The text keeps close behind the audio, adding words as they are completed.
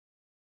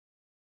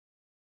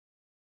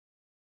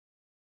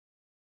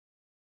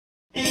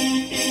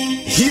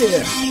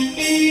Yeah.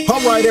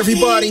 Alright,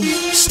 everybody,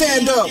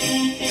 stand up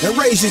and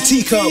raise your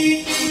teacup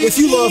if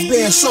you love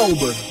being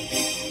sober.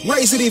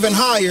 Raise it even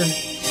higher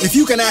if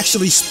you can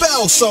actually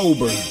spell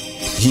sober.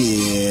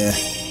 Yeah,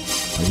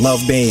 I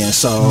love being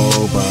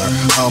sober.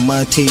 I'm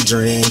a tea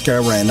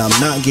drinker and I'm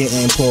not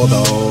getting pulled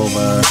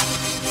over.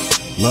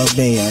 Love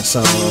being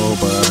sober.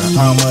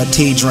 I'm a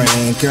tea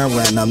drinker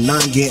and I'm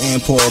not getting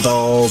pulled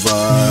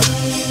over.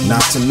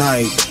 Not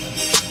tonight.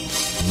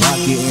 Not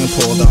getting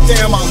pulled over.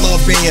 Damn, I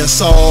love being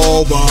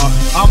sober.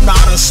 I'm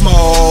not a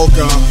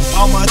smoker.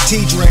 I'm a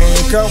tea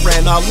drinker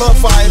and I love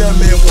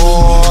vitamin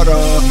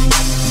water.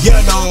 You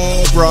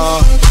know,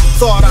 bruh,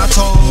 thought I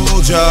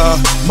told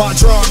ya. My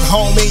drunk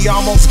homie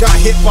almost got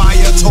hit by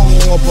a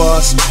tour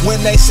bus.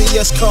 When they see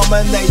us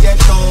coming, they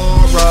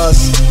ignore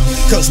us,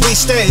 cause we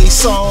stay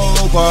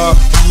sober.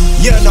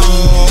 You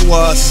know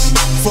us,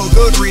 for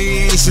good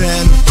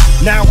reason.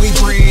 Now we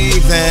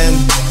breathing.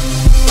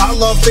 I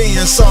love being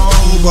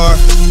sober.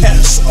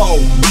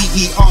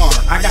 S-O-B-E-R.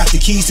 I got the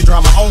keys to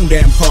drive my own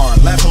damn car.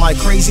 Laughing like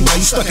crazy while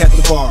you stuck at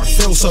the bar.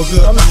 Feel so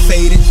good, I'm not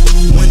faded.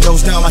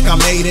 Windows down like I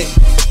made it.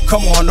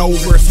 Come on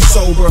over if you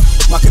sober.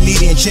 My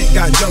comedian chick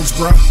got jokes,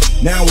 bruh.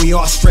 Now we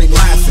all straight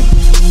laughing.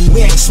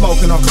 We ain't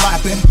smoking or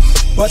clapping,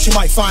 but you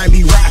might find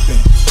me rapping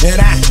and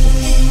acting.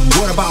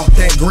 What about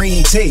that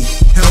green tea?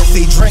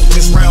 Healthy drink,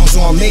 this round's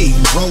on me.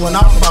 Rolling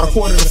out about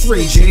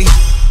 2:45, G.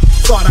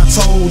 Thought I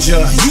told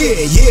ya,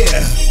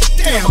 yeah.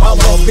 Damn, I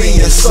love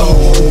being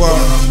sober.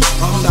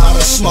 I'm not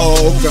a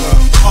smoker.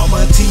 I'm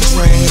a tea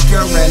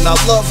drinker and I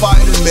love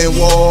vitamin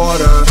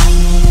water.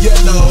 You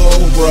know,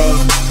 bruh,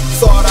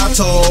 thought I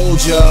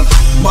told ya.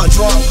 My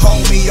drunk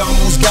homie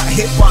almost got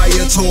hit by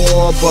a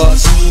tour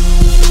bus.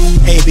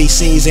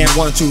 ABCs and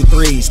 1, 2,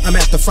 3s. I'm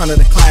at the front of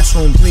the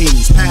classroom,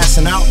 please.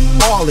 Passing out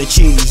all the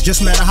cheese.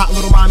 Just met a hot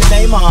little mommy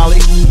named Molly.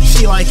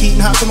 She like eating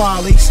hot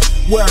tamales.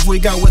 Wherever we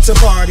go, it's a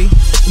party.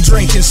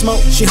 Drink and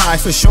smoke, she high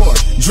for sure.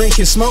 Drink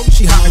and smoke,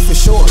 she high for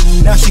sure.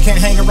 Now she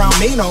can't hang around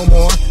me no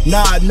more.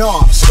 Nodding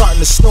off, starting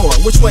to snore.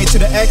 Which way to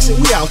the exit?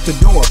 We out the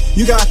door.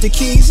 You got the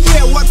keys?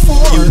 Yeah, what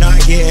for? You're not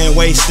getting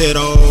wasted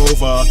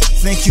over.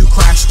 Think you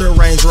crashed the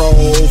Range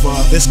Rover.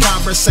 This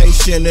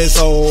conversation is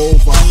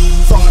over.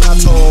 Thought I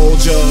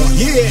told ya.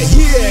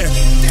 Yeah.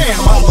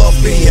 Damn, I love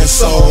being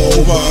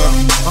sober.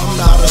 I'm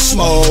not a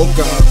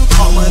smoker.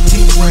 I'm a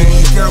tea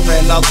drinker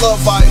and I love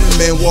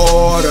vitamin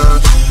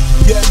water.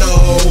 You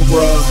know,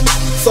 bruh,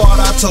 thought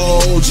I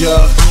told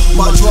ya.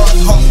 My drunk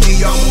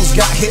homie almost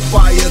got hit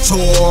by a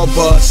tour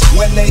bus.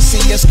 When they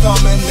see us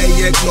coming,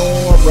 they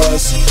ignore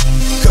us,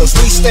 cause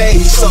we stay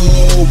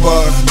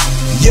sober.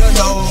 You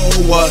know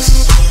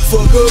us,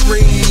 for good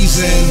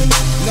reason.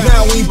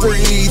 Now we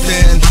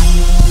breathing.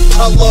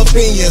 I love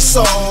being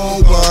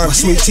sober. My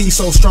sweet tea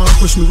so strong,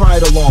 push me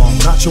right along.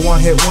 Not your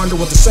one-hit wonder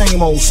with the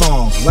same old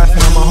song. Laughing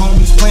at my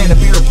homies playing a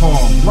beer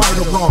pong. Right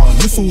or wrong,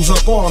 you fools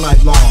up all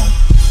night long.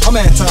 I'm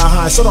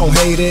anti-high, so don't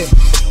hate it.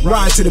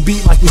 Ride to the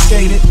beat like we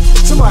skated.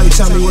 Somebody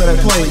tell me where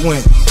that plate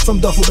went. From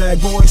duffel bag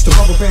boys to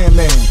rubber band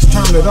man.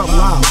 Turn it up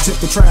loud, tip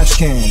the trash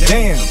can.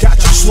 Damn, got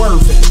you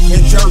swerving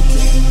and jerking.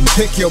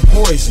 Pick your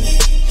poison,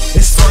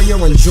 it's for your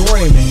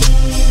enjoyment.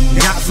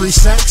 Got 3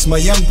 sacks, my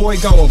young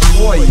boy gon'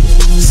 employ it.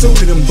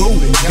 Suited and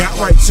booted, got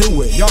right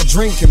to it. Y'all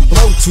drink and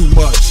blow too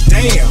much.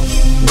 Damn,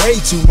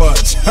 way too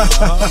much.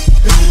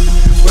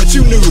 But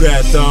you knew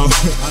that though.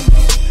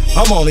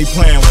 I'm only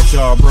playing with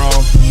y'all, bro.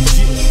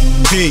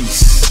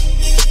 Peace.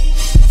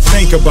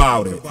 Think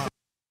about it.